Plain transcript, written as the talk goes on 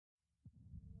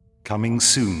Coming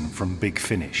soon from Big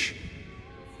Finish.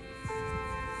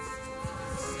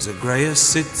 Zagreus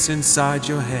sits inside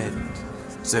your head.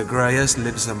 Zagreus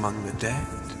lives among the dead.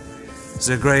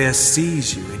 Zagreus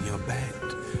sees you in your bed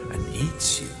and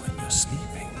eats you when you're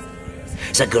sleeping.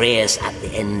 Zagreus at the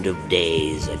end of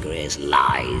days, Zagreus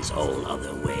lies all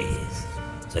other ways.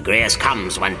 Zagreus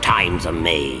comes when time's a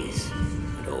maze,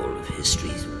 and all of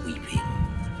history's weeping.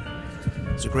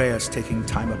 Zagreus taking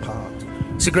time apart.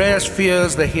 Zagreus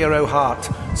fears the hero heart.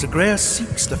 Zagreus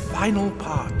seeks the final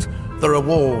part, the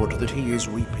reward that he is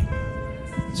reaping.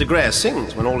 Zagreus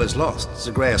sings when all is lost.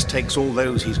 Zagreus takes all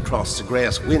those he's crossed.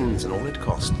 Zagreus wins and all it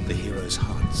cost, the hero's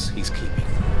hearts he's keeping.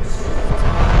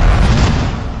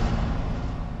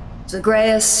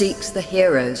 Zagreus seeks the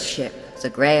hero's ship.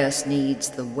 Zagreus needs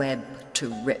the web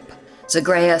to rip.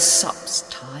 Zagreus sups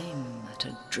time at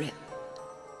a drip,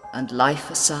 and life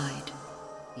aside,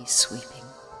 he's sweeping.